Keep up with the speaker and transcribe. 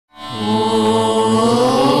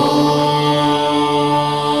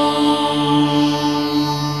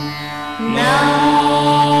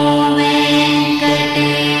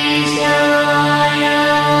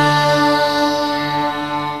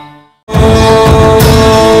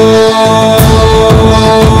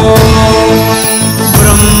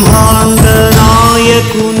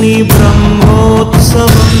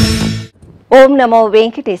నమో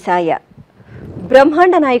వెంకటేశాయ.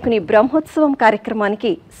 బ్రహ్మాండ నాయకుని బ్రహ్మోత్సవం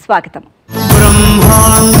కార్యక్రమానికి స్వాగతం.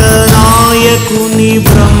 బ్రహ్మాండ నాయకుని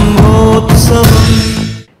బ్రహ్మోత్సవం.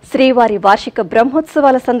 శ్రీవారి వార్షిక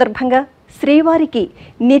బ్రహ్మోత్సవాల సందర్భంగా శ్రీవారికి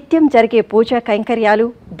నిత్యం జరిగే పూజా కైంకర్యాలు,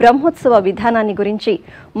 బ్రహ్మోత్సవ విధానాన్ని గురించి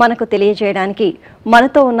మనకు తెలియజేయడానికి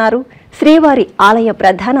మనతో ఉన్నారు శ్రీవారి ఆలయ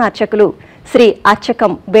ప్రధాన అర్చకులు శ్రీ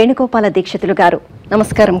అర్చకం వేణుగోపాల దీక్షితులు గారు.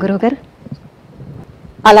 నమస్కారం గురువుగారు.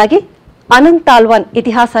 అలాగే అనంతాల్వన్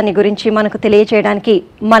ఇతిహాసాన్ని గురించి మనకు తెలియజేయడానికి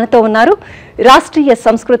మనతో ఉన్నారు రాష్ట్రీయ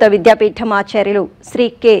సంస్కృత విద్యాపీఠం ఆచార్యులు శ్రీ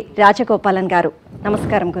కె రాజగోపాలన్ గారు.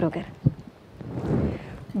 నమస్కారం గురువుగారు.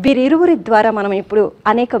 వీరిరువురి ద్వారా మనం ఇప్పుడు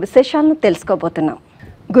అనేక విశేషాలను తెలుసుకోబోతున్నాం.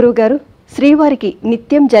 గురువుగారు, శ్రీవారికి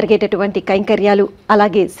నిత్యం జరిగేటటువంటి కైంకర్యాలు,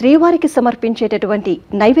 అలాగే శ్రీవారికి సమర్పించేటటువంటి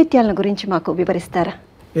నైవేద్యాలను గురించి మాకు వివరిస్తారా?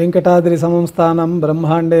 వెంకటాద్రి సమం స్థానం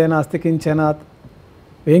బ్రహ్మాండే నాస్తి కించనాత్,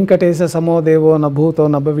 వెంకటేశ సమో దేవో నభూతో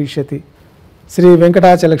నభవిష్యతి. శ్రీ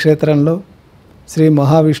వెంకటాచల క్షేత్రంలో శ్రీ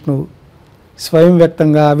మహావిష్ణువు స్వయం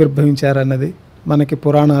వ్యక్తంగా ఆవిర్భవించారన్నది మనకి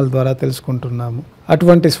పురాణాల ద్వారా తెలుసుకుంటున్నాము.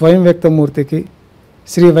 అటువంటి స్వయం వ్యక్తమూర్తికి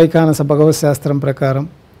శ్రీ వైఖానస భగవత్ శాస్త్రం ప్రకారం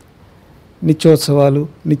నిత్యోత్సవాలు,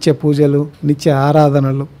 నిత్య పూజలు, నిత్య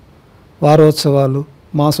ఆరాధనలు, వారోత్సవాలు,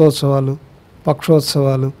 మాసోత్సవాలు,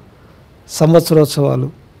 పక్షోత్సవాలు, సంవత్సరోత్సవాలు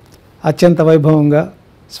అత్యంత వైభవంగా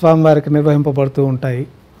స్వామివారికి నిర్వహింపబడుతూ ఉంటాయి.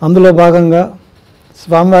 అందులో భాగంగా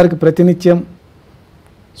స్వామివారికి ప్రతినిత్యం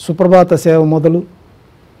సుప్రభాత సేవ మొదలు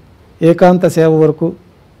ఏకాంత సేవ వరకు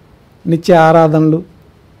నిత్య ఆరాధనలు,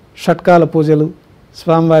 షట్కాల పూజలు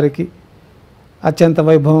స్వామివారికి అత్యంత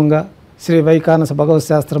వైభవంగా శ్రీ వైఖానస భగవత్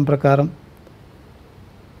శాస్త్రం ప్రకారం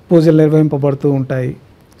పూజలు నిర్వహింపబడుతూ ఉంటాయి.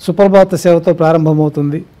 సుప్రభాత సేవతో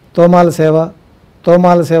ప్రారంభమవుతుంది తోమాల సేవ.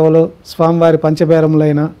 తోమాల సేవలో స్వామివారి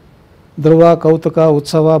పంచబేరములైన ధ్రువ, కౌతుక,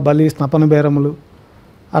 ఉత్సవ, బలి, స్నపన బేరములు,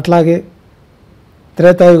 అట్లాగే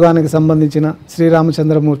త్రేతాయుగానికి సంబంధించిన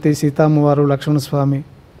శ్రీరామచంద్రమూర్తి, సీతామ్మవారు, లక్ష్మణస్వామి,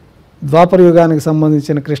 ద్వాపర యుగానికి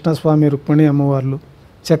సంబంధించిన కృష్ణస్వామి, రుక్మిణి అమ్మవార్లు,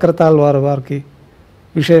 చక్రతాళ్వారు వారికి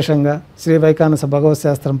విశేషంగా శ్రీ వైఖానస భగవత్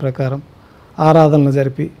శాస్త్రం ప్రకారం ఆరాధనలు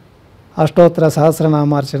జరిపి అష్టోత్తర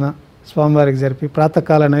సహస్రనామార్చన స్వామివారికి జరిపి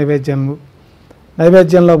ప్రాతకాల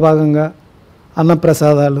నైవేద్యంలో భాగంగా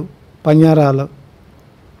అన్నప్రసాదాలు, పඤ్యారాలు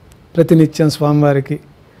ప్రతినిత్యం స్వామివారికి.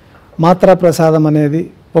 మాత్రా ప్రసాదం అనేది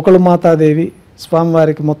ఒకళ్ళు మాతాదేవి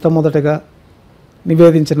స్వామివారికి మొట్టమొదటగా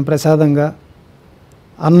నివేదించిన ప్రసాదంగా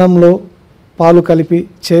అన్నంలో పాలు కలిపి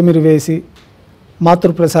చేమిరి వేసి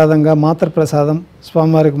మాతృప్రసాదంగా మాతృప్రసాదం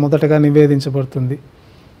స్వామివారికి మొదటగా నివేదించబడుతుంది.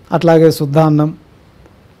 అట్లాగే శుద్ధాన్నం,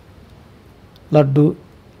 లడ్డు,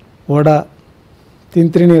 వడ,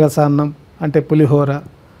 తింత్రిని రసాన్నం అంటే పులిహోర,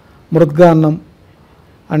 మృద్గాన్నం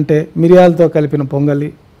అంటే మిరియాలతో కలిపిన పొంగలి,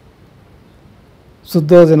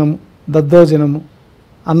 శుద్ధోజనము, దద్దోజనము,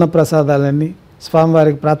 అన్నప్రసాదాలన్నీ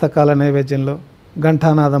స్వామివారికి ప్రాతకాల నైవేద్యంలో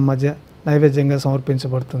ఘంటానాదం మధ్య నైవేద్యంగా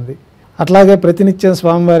సమర్పించబడుతుంది. అట్లాగే ప్రతినిత్యం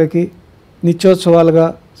స్వామివారికి నిత్యోత్సవాలుగా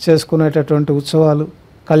చేసుకునేటటువంటి ఉత్సవాలు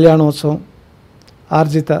కళ్యాణోత్సవం,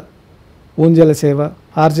 ఆర్జిత ఊంజల సేవ,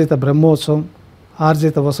 ఆర్జిత బ్రహ్మోత్సవం,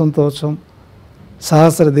 ఆర్జిత వసంతోత్సవం,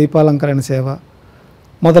 సహస్ర దీపాలంకరణ సేవ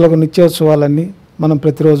మొదలగు నిత్యోత్సవాలన్నీ మనం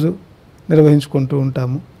ప్రతిరోజు నిర్వహించుకుంటూ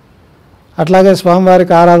ఉంటాము. అట్లాగే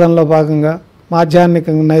స్వామివారికి ఆరాధనలో భాగంగా మాధ్యాహ్నిక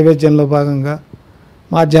నైవేద్యంలో భాగంగా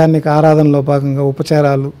మాధ్యాహ్నిక ఆరాధనలో భాగంగా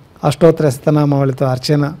ఉపచారాలు, అష్టోత్తర శతనామావళితో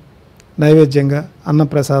అర్చన, నైవేద్యంగా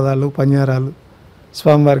అన్నప్రసాదాలు, పඤ్యారాలు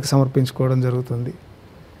స్వామివారికి సమర్పించుకోవడం జరుగుతుంది.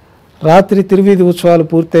 రాత్రి తిరువీధి ఉత్సవాలు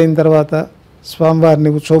పూర్తయిన తర్వాత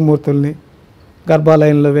స్వామివారిని, ఉత్సవమూర్తుల్ని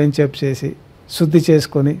గర్భాలయంలో వేంచేపు చేసి శుద్ధి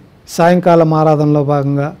చేసుకొని సాయంకాలం ఆరాధనలో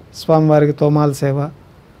భాగంగా స్వామివారికి తోమాల సేవ,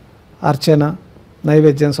 అర్చన,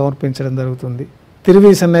 నైవేద్యం సమర్పించడం జరుగుతుంది.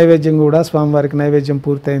 తిరువీస నైవేద్యం కూడా స్వామివారికి నైవేద్యం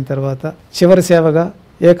పూర్తయిన తర్వాత చివరి సేవగా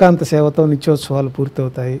ఏకాంత సేవతో నిత్యోత్సవాలు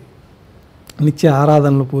పూర్తవుతాయి, నిత్య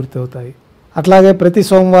ఆరాధనలు పూర్తవుతాయి. అట్లాగే ప్రతి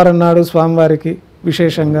సోమవారం నాడు స్వామివారికి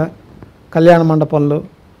విశేషంగా కళ్యాణ మండపంలో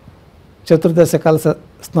చతుర్దశ కలశ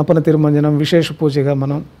స్నపన తిరుమంజనం విశేష పూజగా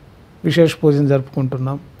మనం విశేష పూజను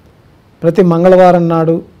జరుపుకుంటున్నాం. ప్రతి మంగళవారం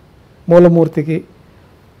నాడు మూలమూర్తికి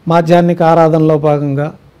మాధ్యాహ్నిక ఆరాధనలో భాగంగా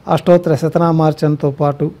అష్టోత్తర శతనామార్చనతో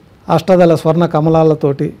పాటు అష్టదళ స్వర్ణ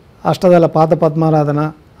కమలాలతోటి అష్టదళ పాద పద్మారాధన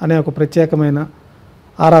అనే ఒక ప్రత్యేకమైన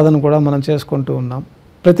ఆరాధన కూడా మనం చేసుకుంటూ ఉన్నాం.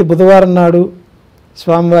 ప్రతి బుధవారం నాడు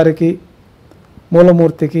స్వామివారికి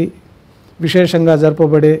మూలమూర్తికి విశేషంగా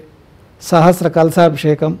జరపబడే సహస్ర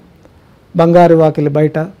కలశాభిషేకం, బంగారు వాకిలి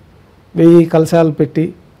బయట 1000 కలశాలు పెట్టి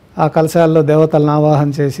ఆ కలశాల్లో దేవతలను ఆవాహన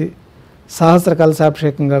చేసి సహస్ర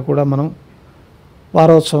కలశాభిషేకంగా కూడా మనం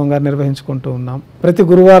వారోత్సవంగా నిర్వహించుకుంటూ ఉన్నాం. ప్రతి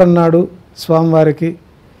గురువారం నాడు స్వామివారికి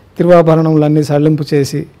తిరువాభరణములన్నీ సడలింపు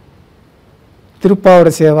చేసి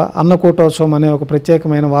తిరుప్పావడి సేవ, అన్నకూటోత్సవం అనే ఒక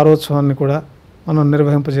ప్రత్యేకమైన వారోత్సవాన్ని కూడా మనం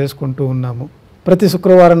నిర్వహింపజేసుకుంటూ ఉన్నాము. ప్రతి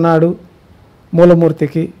శుక్రవారం నాడు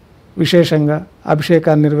మూలమూర్తికి విశేషంగా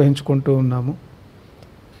అభిషేకాన్ని నిర్వహించుకుంటూ ఉన్నాము.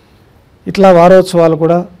 ఇట్లా వారోత్సవాలు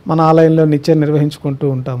కూడా మన ఆలయంలో నిత్యం నిర్వహించుకుంటూ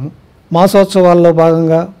ఉంటాము. మాసోత్సవాల్లో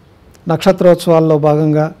భాగంగా, నక్షత్రోత్సవాల్లో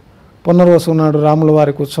భాగంగా పునర్వసు నాడు రాముల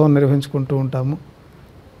వారికి ఉత్సవం నిర్వహించుకుంటూ ఉంటాము.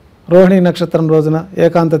 రోహిణి నక్షత్రం రోజున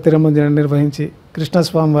ఏకాంత తిరుమంజన నిర్వహించి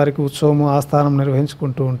కృష్ణస్వామి వారికి ఉత్సవము ఆస్థానం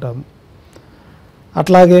నిర్వహించుకుంటూ ఉంటాము.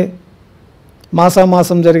 అట్లాగే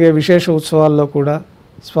మాసామాసం జరిగే విశేష ఉత్సవాల్లో కూడా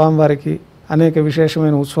స్వామివారికి అనేక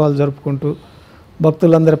విశేషమైన ఉత్సవాలు జరుపుకుంటూ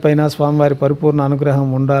భక్తులందరిపైన స్వామివారి పరిపూర్ణ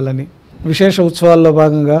అనుగ్రహం ఉండాలని విశేష ఉత్సవాల్లో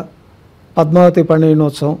భాగంగా పద్మావతి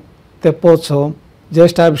పండినోత్సవం, తెప్పోత్సవం,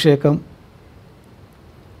 జ్యేష్ఠాభిషేకం,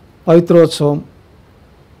 పవిత్రోత్సవం,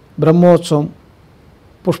 బ్రహ్మోత్సవం,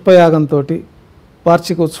 పుష్పయాగంతో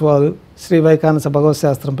వార్షిక ఉత్సవాలు శ్రీ వైఖానస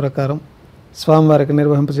భగవత్శాస్త్రం ప్రకారం స్వామివారికి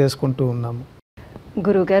నిర్వహింపజేసుకుంటూ ఉన్నాము.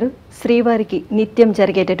 గురువుగారు, శ్రీవారికి నిత్యం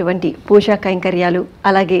జరిగేటటువంటి పూజా కైంకర్యాలు,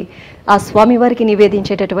 అలాగే ఆ స్వామివారికి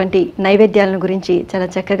నివేదించేటటువంటి నైవేద్యాలను గురించి చాలా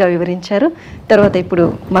చక్కగా వివరించారు. తర్వాత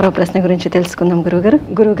ఇప్పుడు మరో ప్రశ్న గురించి తెలుసుకుందాం.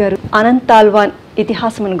 గురువుగారు అనంతాల్వాన్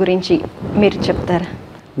ఇతిహాసం గురించి మీరు చెప్తారా?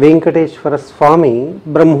 వెంకటేశ్వర స్వామి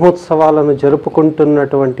బ్రహ్మోత్సవాలను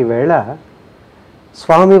జరుపుకుంటున్నటువంటి వేళ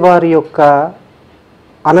స్వామివారి యొక్క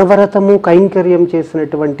అనవరతము కైంకర్యం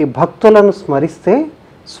చేసినటువంటి భక్తులను స్మరిస్తే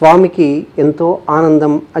స్వామికి ఎంతో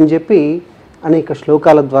ఆనందం అని చెప్పి అనేక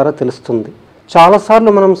శ్లోకాల ద్వారా తెలుస్తుంది.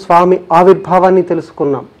 చాలాసార్లు మనం స్వామి ఆవిర్భావాన్ని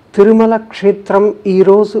తెలుసుకున్నాం. తిరుమల క్షేత్రం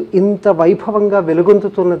ఈరోజు ఇంత వైభవంగా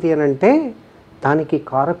వెలుగొందుతున్నది అనంటే దానికి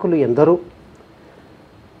కారకులు ఎందరో.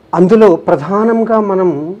 అందులో ప్రధానంగా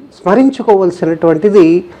మనం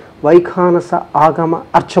స్మరించుకోవలసినటువంటిది వైఖానస ఆగమ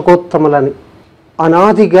అర్చకోత్తములని.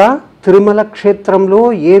 అనాదిగా తిరుమల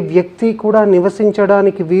క్షేత్రంలో ఏ వ్యక్తి కూడా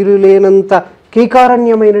నివసించడానికి వీలు లేనంత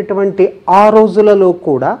కీకారణ్యమైనటువంటి ఆ రోజులలో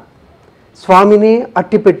కూడా స్వామినే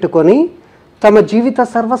అట్టిపెట్టుకొని తమ జీవిత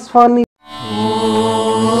సర్వస్వాన్ని